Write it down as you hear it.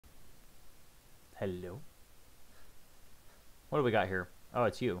Hello? What do we got here? Oh,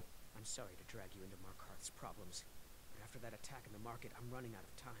 it's you. I'm sorry to drag you into Markarth's problems, but after that attack in the market, I'm running out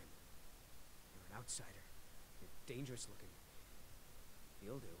of time. You're an outsider. You're dangerous looking.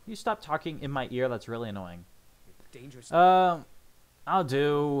 You'll do. You stop talking in my ear, that's really annoying. You're dangerous. I'll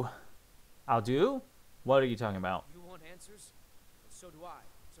do. I'll do? What are you talking about? You want answers? Well, so do I.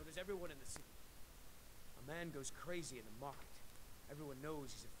 So does everyone in the city. A man goes crazy in the market. Everyone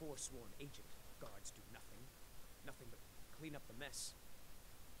knows he's a forsworn agent. Guards do nothing. Nothing but clean up the mess.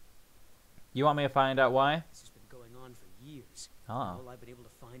 You want me to find out why? This has been going on for years. Ah. All I've been able to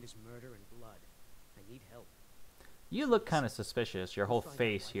find is murder and blood. I need help. You look kind of suspicious. Your whole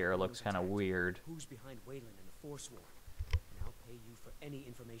face here looks kind of weird. Who's behind Wayland and the Forsworn? And I'll pay you for any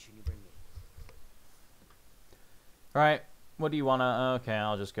information you bring me. Alright, what do you want to... Okay,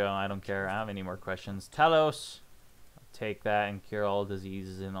 I'll just go. I don't care. I don't have any more questions. Talos. I'll take that and cure all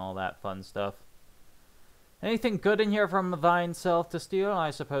diseases and all that fun stuff. Anything good in here from thine self to steal? I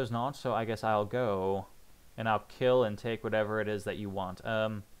suppose not, so I guess I'll go. And I'll kill and take whatever it is that you want.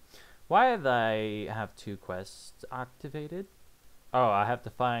 Why did I have 2 quests activated? Oh, I have to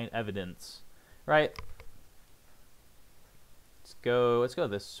find evidence. Right. Let's go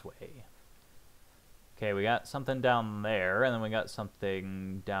this way. Okay, we got something down there, and then we got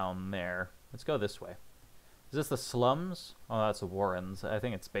something down there. Let's go this way. Is this the slums? Oh, that's the Warrens. I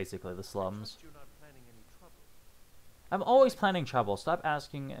think it's basically the slums. I'm always planning trouble. Stop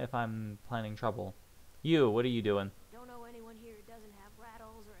asking if I'm planning trouble. You, what are you doing? Don't know anyone here who doesn't have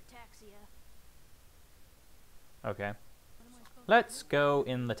rattles or ataxia. Okay. Let's go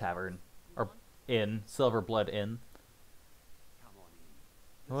in the tavern. Or in. Silverblood Inn.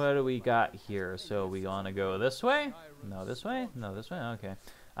 What do we got here? So we want to go this way? No, this way? No, this way? Okay.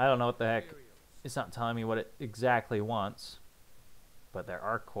 I don't know what the heck. It's not telling me what it exactly wants. But there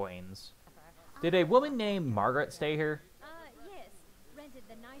are coins. Did a woman named Margaret stay here? Yes. Rented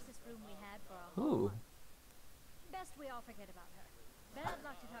the nicest room we had for a whole Ooh. month. Best we all forget about her. Bad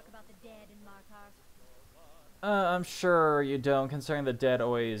luck to talk about the dead in Markarth. I'm sure you don't, considering the dead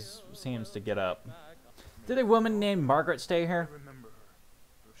always seems to get up. Did a woman named Margaret stay here? I remember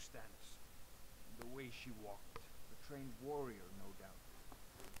her stance, the way she walked. A trained warrior, no doubt.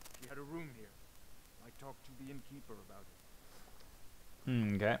 She had a room here. I talked to the innkeeper about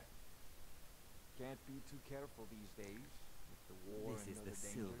it. Okay. Can't be too careful these days. With the war This is and the other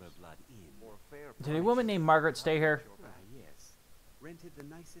dangers. Silverblood Inn. For a fair Did a price. woman named Margaret stay here? Yes. Rented the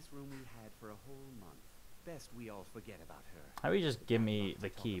nicest room we had for a whole month. Best we all forget about her. How about you just give me Not the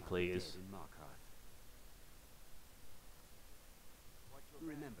to talk key, about please? dead in Markarth.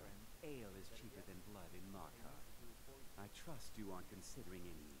 Remember, ale is cheaper than blood in Markarth. I trust you aren't considering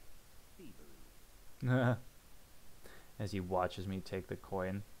any thievery. As he watches me take the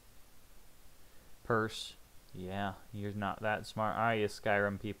coin. Purse. Yeah, you're not that smart, are you,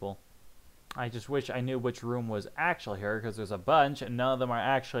 Skyrim people? I just wish I knew which room was actually here, because there's a bunch, and none of them are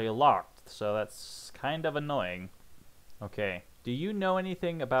actually locked. So that's kind of annoying. Okay. Do you know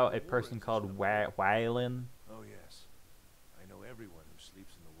anything about a person called Wayland? Oh, yes. I know everyone who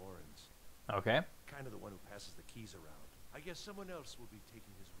sleeps in the Warrens. Okay. Kind of the one who passes the keys around. I guess someone else will be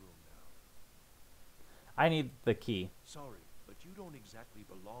taking his room now. I need the key. Sorry, but you don't exactly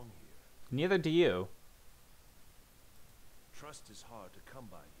belong here. Neither do you. Trust is hard to come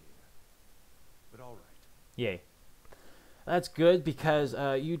by here. But all right. Yay. That's good, because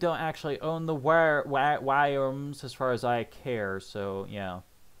you don't actually own the Wyerms as far as I care, so yeah.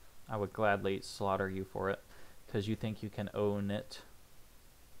 I would gladly slaughter you for it, because you think you can own it.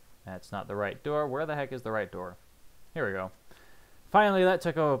 That's not the right door. Where the heck is the right door? Here we go. Finally, that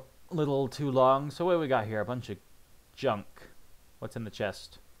took a little too long. So what do we got here? A bunch of junk. What's in the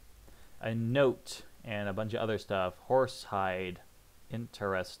chest? A note and a bunch of other stuff. Horsehide.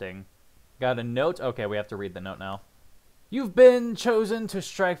 Interesting. Got a note? Okay, we have to read the note now. You've been chosen to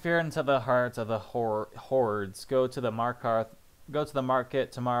strike fear into the hearts of the hordes. Go to the Markarth. Go to the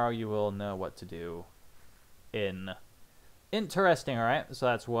market tomorrow. You will know what to do. Interesting. All right. So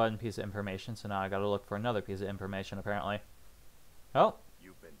that's one piece of information. So now I got to look for another piece of information. Apparently. Oh.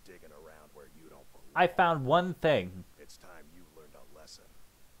 You've been digging around where you don't belong. I found one thing. It's time you learned a lesson.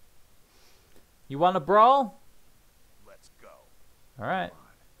 You want to brawl? Let's go. All right.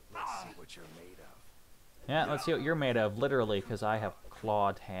 Come on. Let's see what you're made of. Yeah, let's see what you're made of, literally, because I have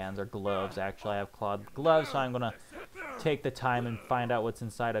clawed hands, or gloves, actually. I have clawed gloves, so I'm going to take the time and find out what's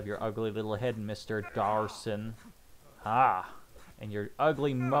inside of your ugly little head, Mr. Darson. Ah, and your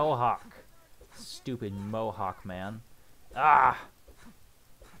ugly mohawk. Stupid mohawk, man. Ah!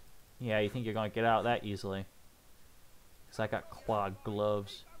 Yeah, you think you're going to get out that easily. Because I got clawed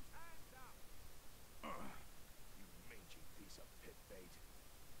gloves.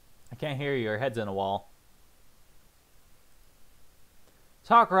 Can't hear you. Your head's in a wall.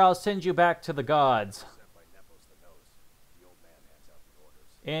 Talk or I'll send you back to the gods. Sent by Nepos the Nose. The old man hands out the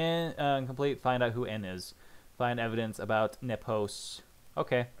orders. In complete, find out who N is. Find evidence about Nepos.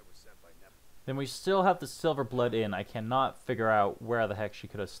 Okay. I was sent by Nepos. Then we still have the Silver Blood Inn. I cannot figure out where the heck she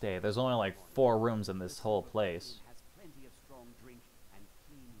could have stayed. There's only like 4 rooms in this whole place. Has plenty of strong drink and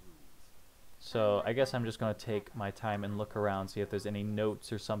clean rooms. So I guess I'm just going to take my time and look around, see if there's any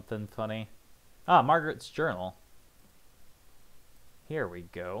notes or something funny. Ah, Margaret's journal. Here we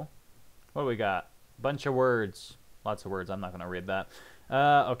go. What do we got? Bunch of words. Lots of words. I'm not going to read that.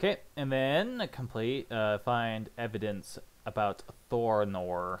 Okay, and then complete. Find evidence about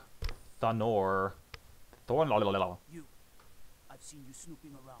Thornor. Thornor. Thornor. You. I've seen you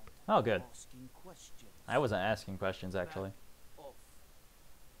snooping around. Oh, good. Asking questions. I wasn't asking questions, actually. Off.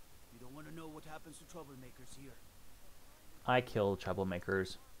 You don't want to know what happens to troublemakers here. I kill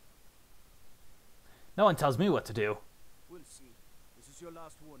troublemakers. No one tells me what to do. We'll see. This is your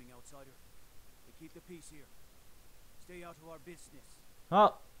last warning, outsider. We keep the peace here. Stay out of our business.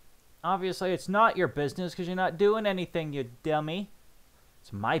 Well, obviously it's not your business because you're not doing anything, you dummy.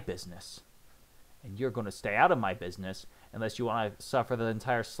 It's my business. And you're going to stay out of my business unless you want to suffer the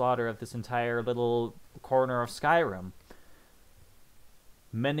entire slaughter of this entire little corner of Skyrim.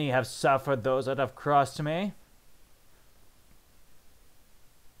 Many have suffered those that have crossed me.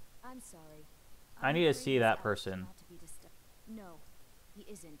 I'm sorry. I need to see that person. No,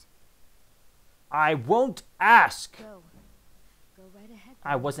 he isn't. I won't ask. Go. Go right ahead.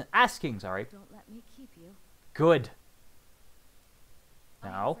 I wasn't asking, sorry. Don't let me keep you. Good. I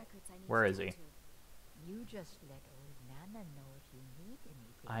have Now, records I need where to is he? tend to. You just let old Nana know if you need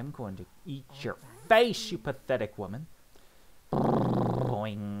anything. I'm going to eat your face, you pathetic woman.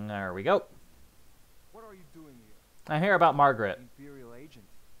 Boing. There we go. What are you doing here? I hear about Margaret. Imperial agent.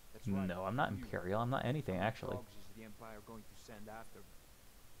 That's right. No, I'm not You. Imperial. I'm not anything, How many actually. dogs is the Empire going to send after me?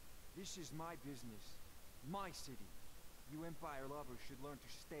 This is my business. My city. You Empire lovers should learn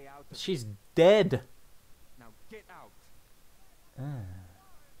to stay out of She's dead. Now get out.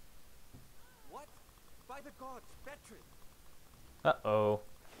 What? By the gods, veteran! Uh-oh.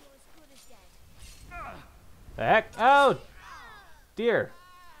 You're as good as dead. The heck? Oh, dear.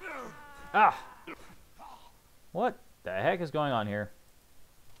 Ah. What the heck is going on here?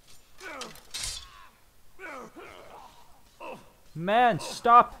 Man,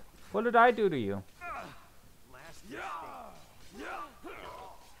 stop. What did I do to you?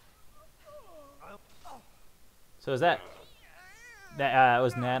 So is that it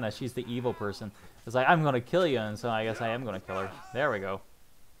was Nana. She's the evil person. It's like, I'm going to kill you, and so I guess I am going to kill her. There we go.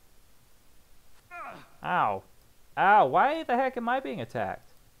 Ow. Ow, why the heck am I being attacked?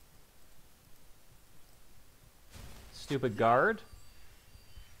 Stupid guard.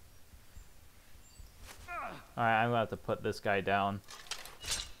 Alright, I'm going to have to put this guy down.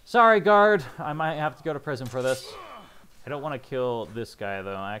 Sorry, guard. I might have to go to prison for this. I don't want to kill this guy,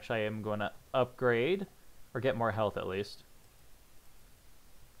 though. Actually, I am going to upgrade. Or get more health, at least.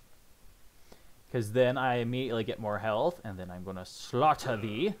 Because then I immediately get more health, and then I'm going to slaughter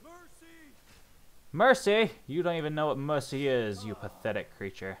thee. Mercy! You don't even know what mercy is, you pathetic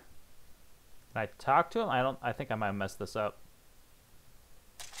creature. Can I talk to him? I think I might mess this up.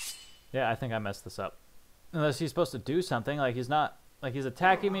 Yeah, I think I messed this up. Unless he's supposed to do something, like he's not, like he's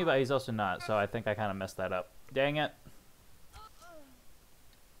attacking me, but he's also not, so I think I kind of messed that up. Dang it.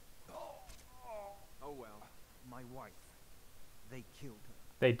 Oh well, my wife. They killed her.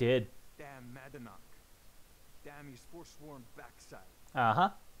 They did. Damn Madanach. Damn his forsworn backside. Uh-huh.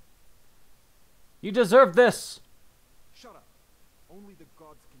 You deserve this! Shut up. Only the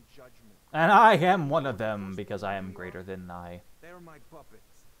gods can judge me. And I am one of them, because I am greater than I. They're my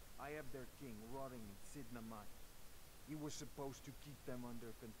puppets. I have their king rotting in Sidna mine. He was supposed to keep them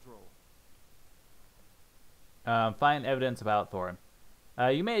under control. Find evidence about Thorin.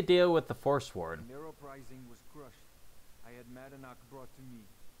 You made a deal with the Forsworn. Their uprising was crushed. I had Madanach brought to me.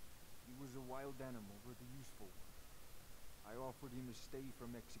 He was a wild animal, but a useful one. I offered him a stay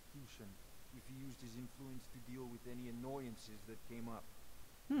from execution if he used his influence to deal with any annoyances that came up.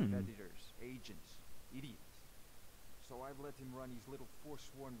 Competitors, agents, idiots. So I've let him run his little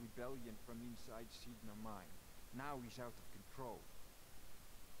forsworn rebellion from inside Sidna mine. Now he's out of control.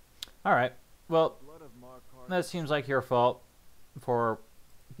 Alright. Well, Blood of Markarth. that seems like your fault for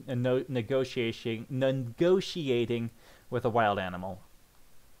negotiating with a wild animal.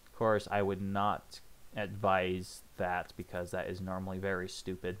 Of course, I would not advise that because that is normally very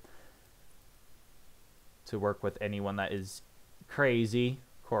stupid. To work with anyone that is crazy.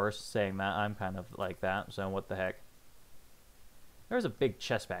 Of course, saying that, I'm kind of like that, so what the heck. There's a big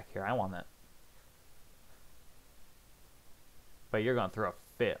chest back here. I want it. But you're going to throw a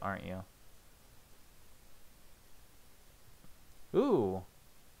fit, aren't you? Ooh.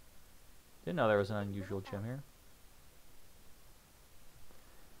 Didn't know there was an unusual gem here.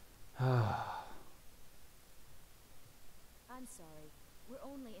 I'm sorry. We're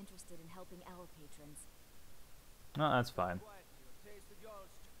only interested in helping our patrons. No, that's fine.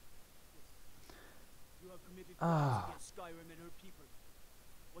 You have committed crimes against Skyrim and her people.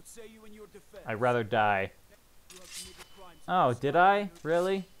 What say you in your defense? I'd rather die. You have committed crimes Oh, against did Skyrim I? and her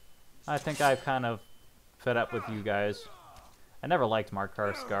Really? I think I've kind of fed up with you guys. I never liked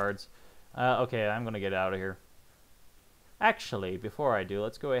Markarth's guards. Okay, I'm going to get out of here. Actually, before I do,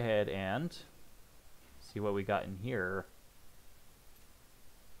 let's go ahead and see what we got in here.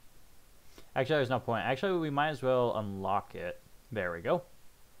 Actually, there's no point. Actually, we might as well unlock it. There we go.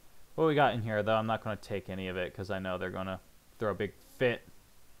 What we got in here, though, I'm not going to take any of it because I know they're going to throw a big fit.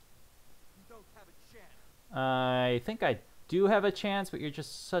 You don't have a chance. I think I do have a chance, but you're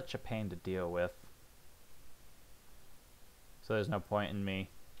just such a pain to deal with. So there's no point in me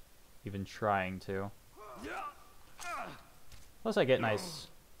even trying to. Plus I get nice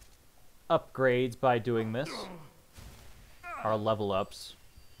upgrades by doing this. Or level ups.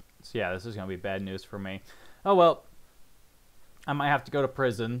 So yeah, this is going to be bad news for me. Oh well. I might have to go to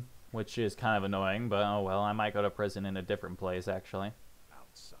prison, which is kind of annoying, but oh well, I might go to prison in a different place actually.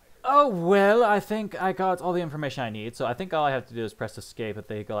 Oh well, I think I got all the information I need, so I think all I have to do is press escape if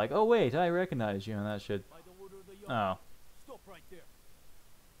they go like, oh wait, I recognize you, and that should... Oh. Stop right there.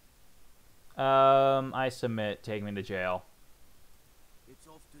 I submit. Take me to jail. It's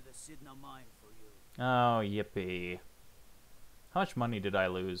off to the Sidna mine for you. Oh, yippee. How much money did I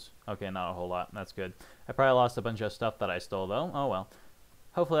lose? Okay, not a whole lot. That's good. I probably lost a bunch of stuff that I stole, though. Oh, well.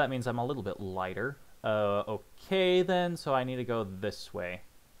 Hopefully that means I'm a little bit lighter. Okay, then. So I need to go this way.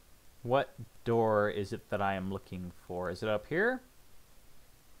 What door is it that I am looking for? Is it up here?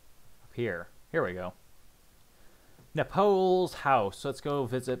 Up here. Here we go. Nepal's house. Let's go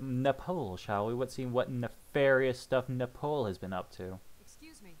visit Nepal, shall we? Let's see what nefarious stuff Nepal has been up to.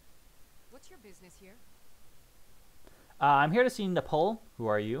 Excuse me. What's your business here? I'm here to see Nepal. Who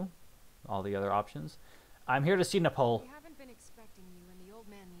are you? All the other options. I'm here to see Nepal. We haven't been expecting you, and the old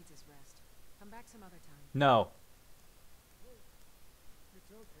man needs his rest. Come back some other time. No.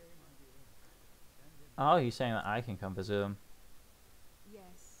 It's okay, my dear. Oh, he's saying that I can come visit him.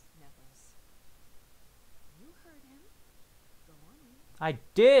 Yes, Nevos. You heard him. Go on in. I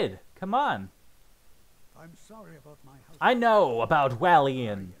did. Come on. I'm sorry about my house. I know about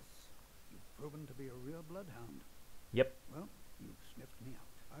Wallian. Yes. You've proven to be a real bloodhound. Yep. Well, you've sniffed me out.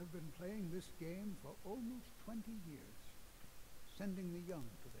 I've been playing this game for almost 20 years, sending the young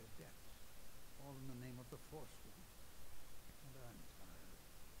to their deaths, all in the name of the Forsworn. And I'm tired.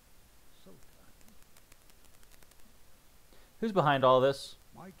 So tired. Who's behind all this?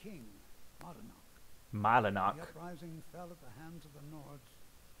 My king, Madanach. Madanach. The uprising fell at the hands of the Nords.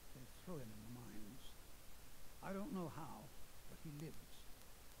 They threw him in the mines. I don't know how, but he lives.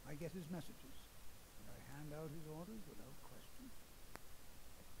 I get his messages, and I hand out his orders without question.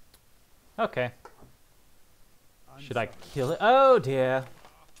 Okay. I'm Should I sorry. kill it? Oh, dear.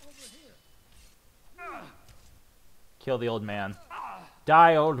 Kill the old man.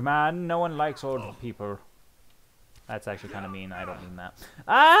 Die, old man. No one likes old people. That's actually kind of mean. I don't mean that.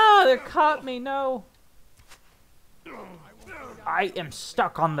 Ah, they caught me. No. I am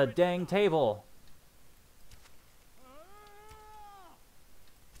stuck on the dang table.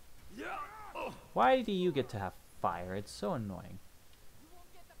 Why do you get to have fire? It's so annoying.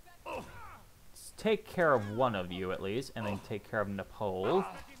 Let's take care of one of you at least, and then take care of Nepal.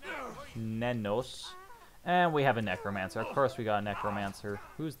 Nenos. And we have a necromancer. Of course we got a necromancer.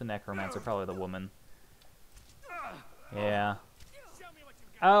 Who's the necromancer? Probably the woman. Yeah.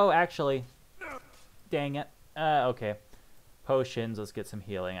 Oh, actually. Dang it. Okay. Potions. Let's get some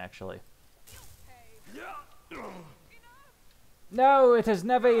healing, actually. No, it is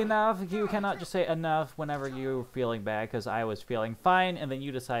never enough. You cannot just say enough whenever you're feeling bad, because I was feeling fine, and then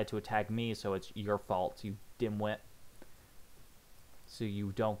you decided to attack me, so it's your fault, you dimwit. So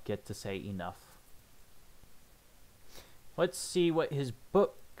you don't get to say enough. Let's see what his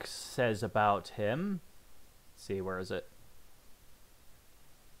book says about him. Let's see, where is it?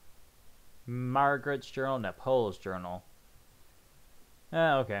 Margaret's journal, Nepal's journal.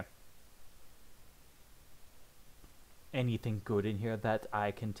 Okay. Anything good in here that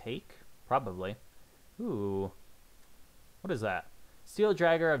I can take? Probably. Ooh. What is that? Steel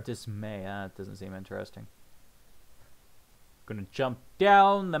Dragger of Dismay. That doesn't seem interesting. Gonna jump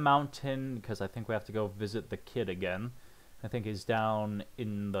down the mountain because I think we have to go visit the kid again. I think he's down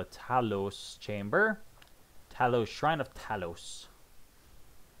in the Talos chamber. Talos, Shrine of Talos.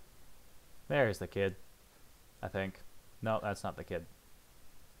 There's the kid, I think. No, that's not the kid.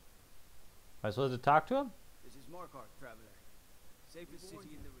 Am I supposed to talk to him? This is Markarth, traveler. Safest city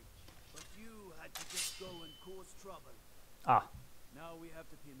in the Reach. But you had to just go and cause trouble. Ah. Now we have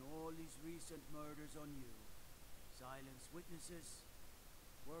to pin all these recent murders on you. Silence witnesses.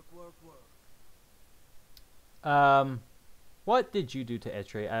 Work, work, work. What did you do to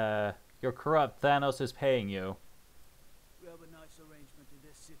Etri? Your corrupt Thanos is paying you. We have a nice arrangement in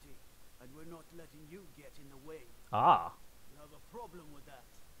this city, and we're not letting you get in the way. Ah. You have a problem with that?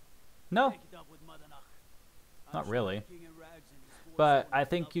 No. Take it up with Madanach. Not really. But I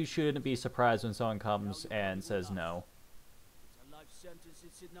think you shouldn't be surprised when someone comes and says no. It's a life sentence.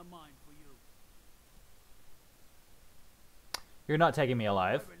 It's in the mind for you. You're not taking me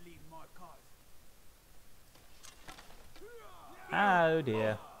alive. Never leave Markarth. Oh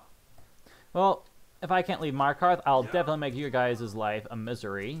dear. Well, if I can't leave Markarth, I'll definitely make you guys' life a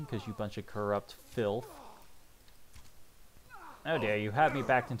misery, because you bunch of corrupt filth. Oh dear, you have me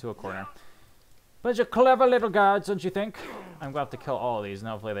backed into a corner. Bunch of clever little guards, don't you think? I'm going to have to kill all of these, and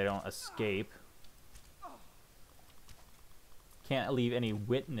hopefully they don't escape. Can't leave any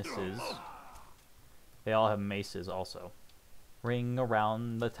witnesses. They all have maces also. Ring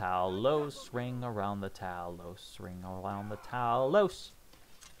around the Talos, ring around the Talos, ring around the Talos,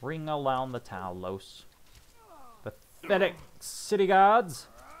 ring around the Talos. Pathetic city guards.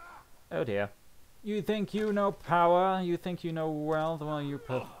 Oh dear. You think you know power? You think you know wealth? Well, you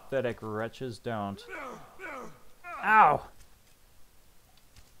pathetic wretches don't. Ow!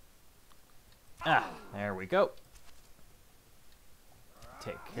 Ah, there we go.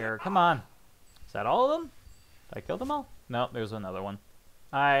 Take care. Come on. Is that all of them? Did I kill them all? No, there's another one.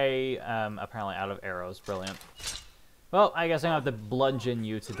 I am apparently out of arrows. Brilliant. Well, I guess I'm going to have to bludgeon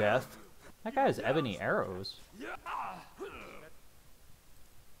you to death. That guy has ebony arrows.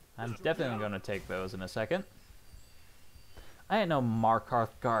 I'm definitely going to take those in a second. I didn't know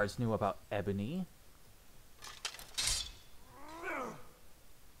Markarth guards knew about ebony.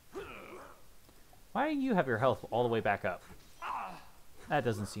 Why do you have your health all the way back up? That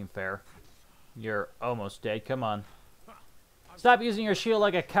doesn't seem fair. You're almost dead. Come on. Stop using your shield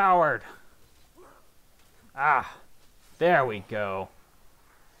like a coward. Ah, there we go.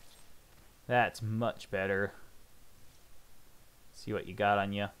 That's much better. See what you got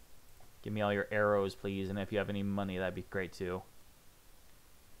on you. Give me all your arrows, please, and if you have any money, that'd be great too.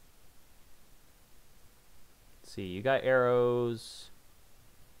 Let's see, you got arrows.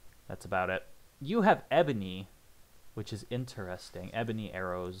 That's about it. You have ebony, which is interesting. Ebony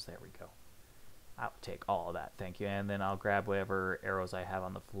arrows. There we go. I'll take all of that, thank you. And then I'll grab whatever arrows I have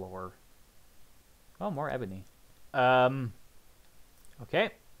on the floor. Oh, more ebony.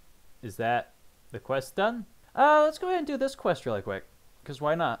 Okay. Is that the quest done? Let's go ahead and do this quest really quick. Because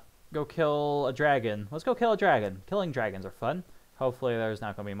why not? Go kill a dragon. Let's go kill a dragon. Killing dragons are fun. Hopefully there's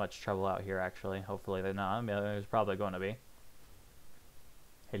not going to be much trouble out here, actually. Hopefully they're not. I mean, there's probably going to be.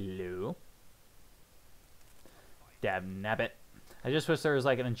 Hello. Damn nabbit. I just wish there was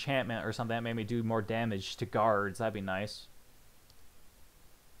like an enchantment or something that made me do more damage to guards. That'd be nice.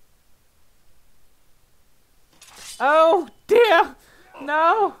 Oh dear!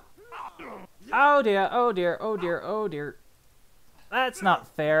 No! Oh dear, oh dear, oh dear, oh dear. That's not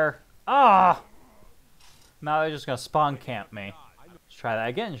fair. Ah! Now they're just gonna spawn camp me. Let's try that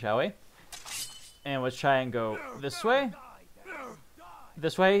again, shall we? And let's try and go this way.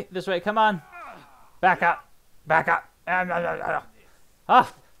 This way, come on. Back up. Back up.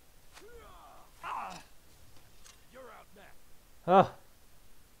 Ah! Oh.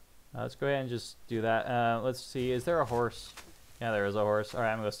 Let's go ahead and just do that. Let's see. Is there a horse? Yeah, there is a horse.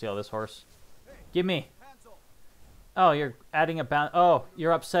 Alright, I'm going to steal this horse. Give me. Oh, you're adding a bound. Oh,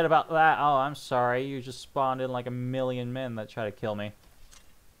 you're upset about that. Oh, I'm sorry. You just spawned in like a million men that try to kill me.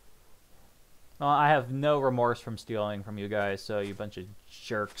 Well, I have no remorse from stealing from you guys, so you bunch of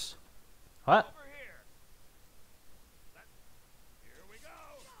jerks. What?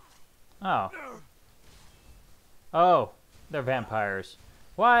 Oh. Oh, they're vampires.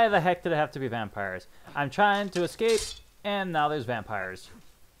 Why the heck did it have to be vampires? I'm trying to escape, and now there's vampires.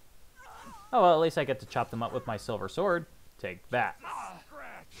 Oh, well, at least I get to chop them up with my silver sword. Take that.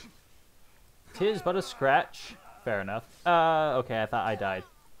 Tis but a scratch. Fair enough. Okay, I thought I died.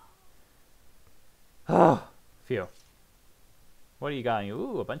 Oh, phew. What do you got on you?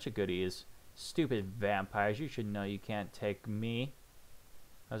 Ooh, a bunch of goodies. Stupid vampires. You should know you can't take me.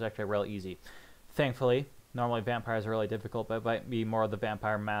 That was actually real easy. Thankfully, normally vampires are really difficult, but it might be more of the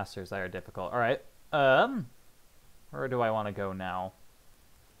vampire masters that are difficult. Alright. Where do I want to go now?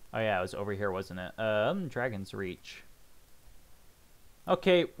 Oh yeah, it was over here, wasn't it? Dragon's Reach.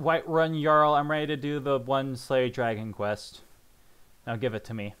 Okay, Whiterun Jarl, I'm ready to do the one slay dragon quest. Now give it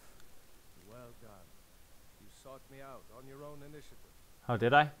to me. Well done. You sought me out on your own initiative. Oh,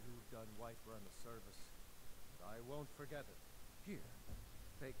 did I? You've done Whiterun a service. I won't forget it. Here,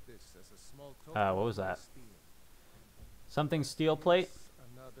 take this as a small token. What was that? Steel. Something steel plate? It's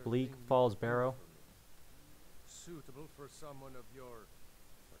another Bleak thing you Falls can do Barrow. for me. Suitable for someone of your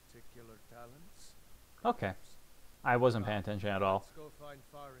particular talents. Okay. I wasn't paying attention at all. Let's go find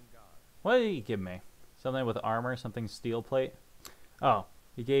Farengar. What did he give me? Something with armor? Something steel plate? Oh,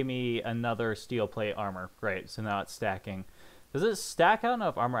 he gave me another steel plate armor. Great, so now it's stacking. Does it stack? I don't know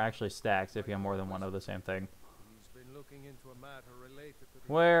if armor actually stacks if you have more than one of the same thing. He's been looking into a matter related to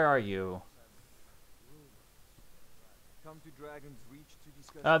the Where are you? Come to Dragon's Reach to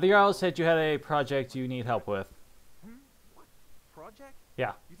discuss. The Jarl said you had a project you need help with. What? Project?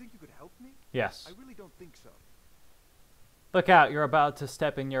 Yeah. You think you could help me? Yes. I really don't think so. Look out, you're about to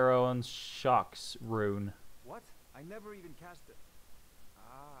step in your own shocks rune. What? I never even cast it.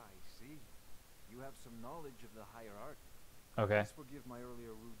 Ah, I see. You have some knowledge of the higher art. Okay. Please forgive my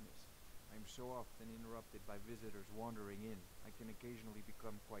earlier rudeness. I'm so often interrupted by visitors wandering in, I can occasionally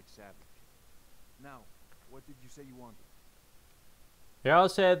become quite savage. Now, what did you say you wanted? Jarl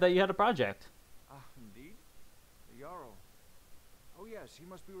said that you had a project. Ah, indeed? The Jarl. Oh yes, he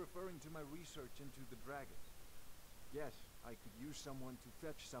must be referring to my research into the dragon. Yes, I could use someone to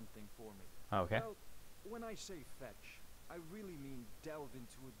fetch something for me. Okay. Well, when I say fetch, I really mean delve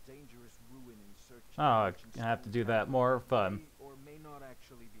into a dangerous ruin in search of Oh, ancient I have to stones do that more fun. may or may not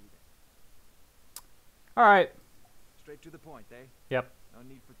actually be there. Alright. Straight to the point, eh? Yep. No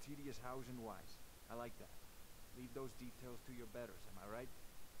need for tedious hows and whys. I like that. Leave those details to your betters, am I right?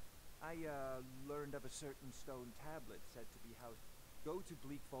 I learned of a certain stone tablet said to be housed. Go to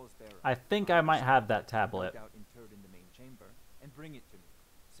Bleak Falls Barrow. I think I might have that tablet. No doubt interred in the main chamber, and bring it to me.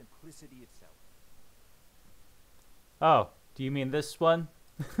 Simplicity itself. Oh, do you mean this one?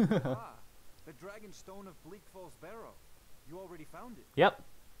 Ah, the Dragon Stone of Bleak Falls Barrow. You already found it. Yep.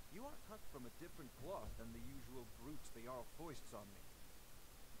 You are cut from a different cloth than the usual brutes the Jarl foists on me.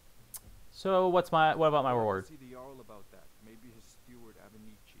 So what about my I'll reward? see the Jarl about that. Maybe his steward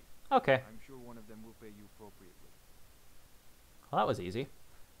Avenici. Okay. I'm sure one of them will pay you appropriately. Well, that was easy.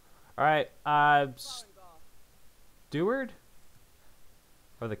 Alright, steward?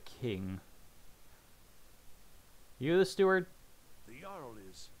 Or the king? You the steward? The Jarl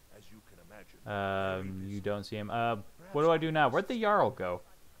is, as you can imagine. You don't see him. What do I do now? Where'd the Jarl go?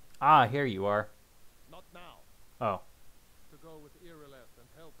 Ah, here you are. Not now. Oh. To go with Irileth and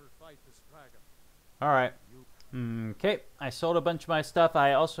help her fight this dragon. Alright. Okay, I sold a bunch of my stuff.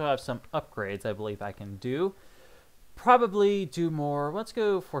 I also have some upgrades I believe I can do. Probably do more. Let's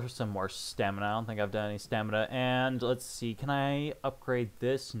go for some more stamina. I don't think I've done any stamina. And let's see, can I upgrade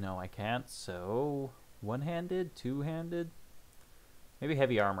this? No, I can't. So, one-handed, two-handed? Maybe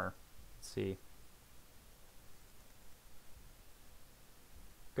heavy armor. Let's see.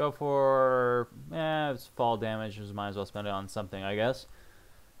 Go for, it's fall damage. Just might as well spend it on something, I guess.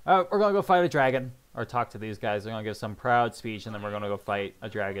 We're gonna go fight a dragon. Or talk to these guys. They're gonna give some proud speech, and then we're gonna go fight a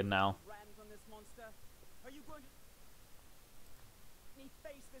dragon now.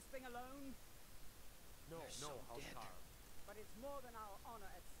 Face this thing alone? No, I'll starve. But it's more than our honor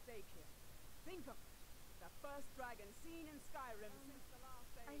at stake here. Think of it. The first dragon seen in Skyrim since the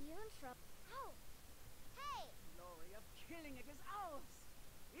last age. Are you in trouble? Oh! Hey! Glory of killing it is ours!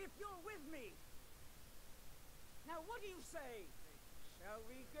 If you're with me! Now what do you say? Shall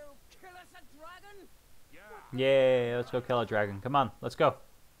we go kill us a dragon? Yeah! Yay, let's go kill a dragon. Come on, let's go.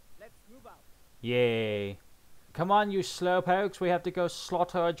 Let's move out. Yay. Come on, you slowpokes. We have to go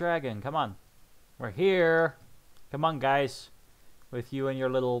slaughter a dragon. Come on. We're here. Come on, guys. With you and your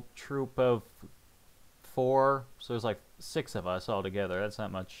little troop of 4. So there's like 6 of us all together. That's not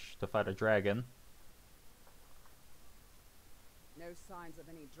much to fight a dragon. No signs of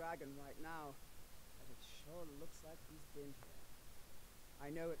any dragon right now. But it sure looks like he's been here. I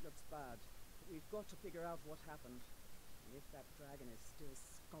know it looks bad, but we've got to figure out what happened. And if that dragon is still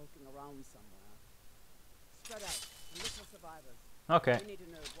skulking around somewhere. Spread out and look for survivors. Okay. We need to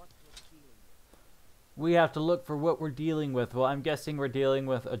know what we're dealing with. We have to look for what we're dealing with. Well, I'm guessing we're dealing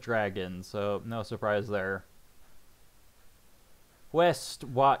with a dragon, so no surprise there. West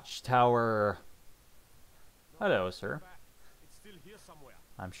Watchtower. Hello, sir. It's still here somewhere.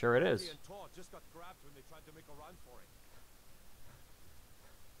 I'm sure it is. He and Tor just got grabbed when they tried to make a run for it.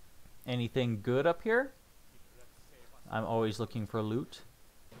 Anything good up here? I'm always looking for loot.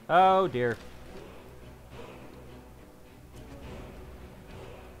 Oh dear.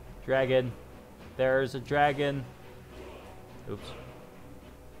 Dragon. There's a dragon. Oops.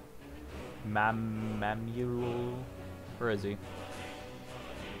 Mamule. Where is he?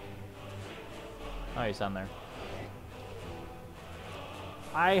 Oh, he's down there.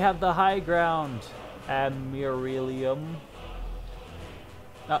 I have the high ground. Amurelium.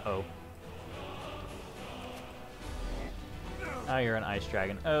 Uh-oh. Oh, you're an ice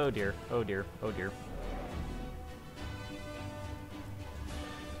dragon. Oh dear. Oh dear. Oh dear.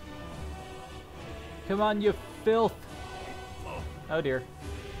 Come on, you filth. Oh dear.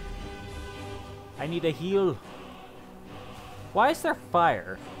 I need a heal. Why is there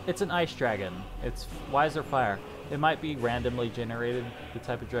fire? It's an ice dragon. Why is there fire? It might be randomly generated, the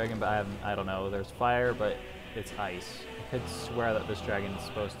type of dragon, but I don't know. There's fire, but it's ice. I could swear that this dragon is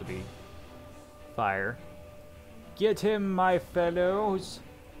supposed to be fire. Get him, my fellows,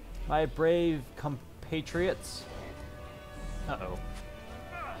 my brave compatriots. Uh-oh.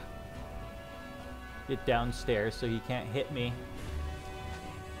 Get downstairs so he can't hit me.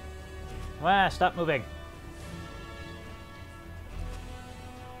 Wah, stop moving.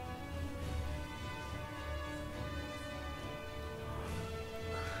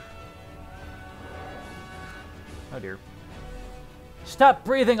 Oh dear. Stop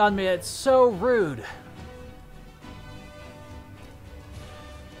breathing on me, it's so rude.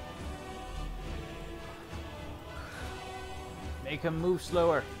 Make him move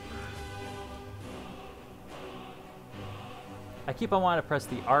slower. I keep on wanting to press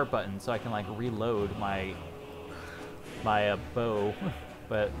the R button so I can like reload my bow,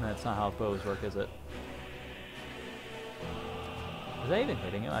 but that's not how bows work, is it? Is that even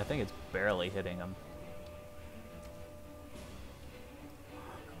hitting him? I think it's barely hitting him.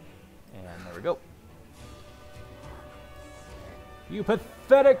 And there we go. You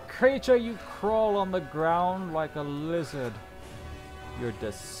pathetic creature, you crawl on the ground like a lizard. You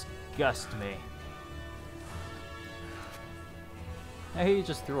disgust me. Hey, he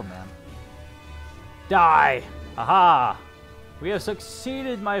just threw a man. Die! Aha! We have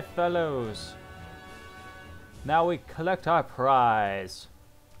succeeded, my fellows. Now we collect our prize.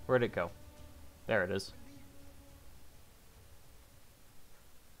 Where'd it go? There it is.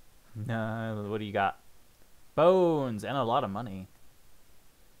 No, what do you got? Bones and a lot of money.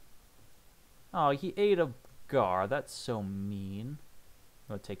 Oh, he ate a gar. That's so mean.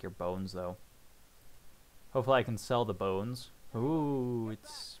 I'm gonna take your bones, though. Hopefully I can sell the bones. Ooh,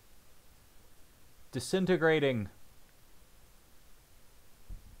 it's disintegrating.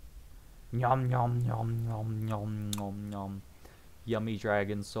 Yum, yum, yum, yum, yum, yum, yum. Yummy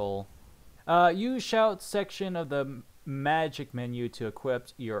dragon soul. Use shout section of the magic menu to equip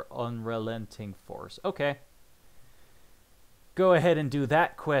your unrelenting force. Okay. Go ahead and do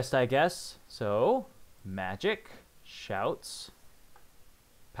that quest, I guess. So, magic, shouts,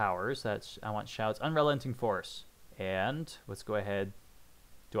 powers. I want shouts, unrelenting force. And let's go ahead.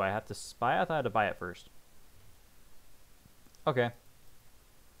 Do I have to spy? I thought I had to buy it first. Okay.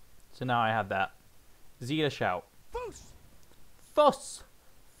 So now I have that. Z to shout. Fos!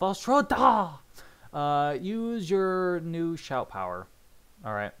 Fosroda! Use your new shout power.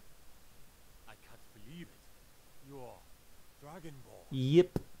 Alright. I can't believe it. You are Dragonborn.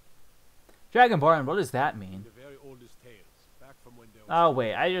 Yep. Dragonborn, what does that mean? The very oldest tales, back from when there was Oh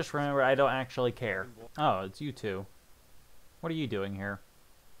wait, I just remember I don't actually care. Oh, it's you two. What are you doing here?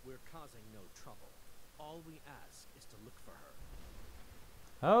 We're causing no trouble. All we ask is to look for her.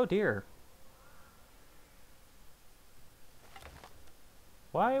 Oh dear.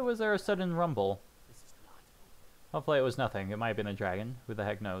 Why was there a sudden rumble? Hopefully it was nothing. It might have been a dragon. Who the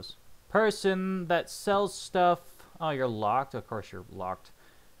heck knows? Person that sells stuff. Oh, you're locked? Of course you're locked.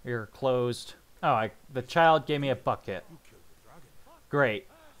 You're closed. Oh, the child gave me a bucket. Great.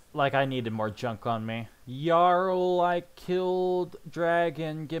 Like I needed more junk on me. Jarl, I killed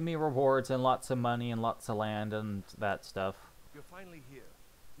dragon. Give me rewards and lots of money and lots of land and that stuff. You're finally here.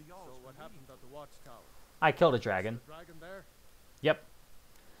 So what happened at the watchtower? I killed a dragon. The dragon there? Yep.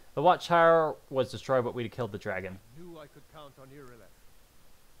 The watchtower was destroyed, but we killed the dragon. Knew I could count on Irileth.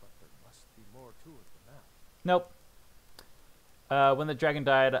 But there must be more to it than that. Nope. When the dragon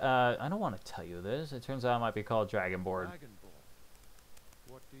died, I don't want to tell you this. It turns out it might be called Dragonborn. Dragonborn.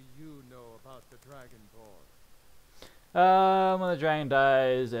 What do you know about the Dragonborn? When the dragon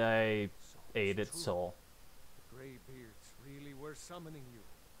dies, I ate its soul. The Greybeards really were summoning you.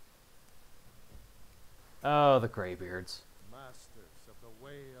 Oh, the Greybeards. Masters of the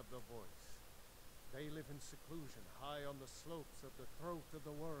way of the voice. They live in seclusion high on the slopes of the throat of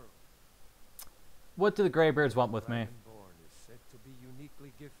the world. What do the Greybeards want with me? Dragonborn is said to be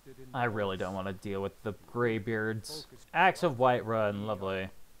uniquely gifted in I really don't want to deal with the Greybeards. Axe of Whiterun, lovely.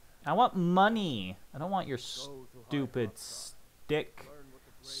 I want money. I don't want your stupid stick,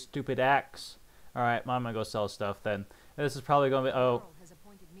 stupid axe. All right, I'm gonna go sell stuff then. This is probably gonna be. Oh, Has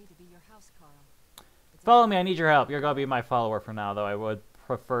appointed me to be your house, Carl. follow me. I need your help. You're gonna be my follower for now, though. I would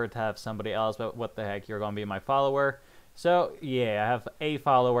prefer to have somebody else, but what the heck? You're gonna be my follower. So yeah, I have a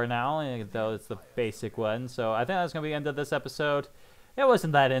follower now, though it's the basic one. So I think that's gonna be the end of this episode. It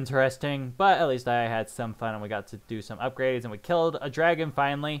wasn't that interesting, but at least I had some fun and we got to do some upgrades and we killed a dragon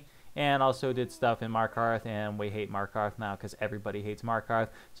finally and also did stuff in Markarth, and we hate Markarth now because everybody hates Markarth.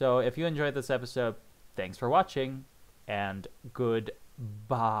 So if you enjoyed this episode, thanks for watching and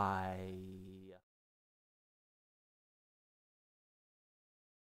goodbye.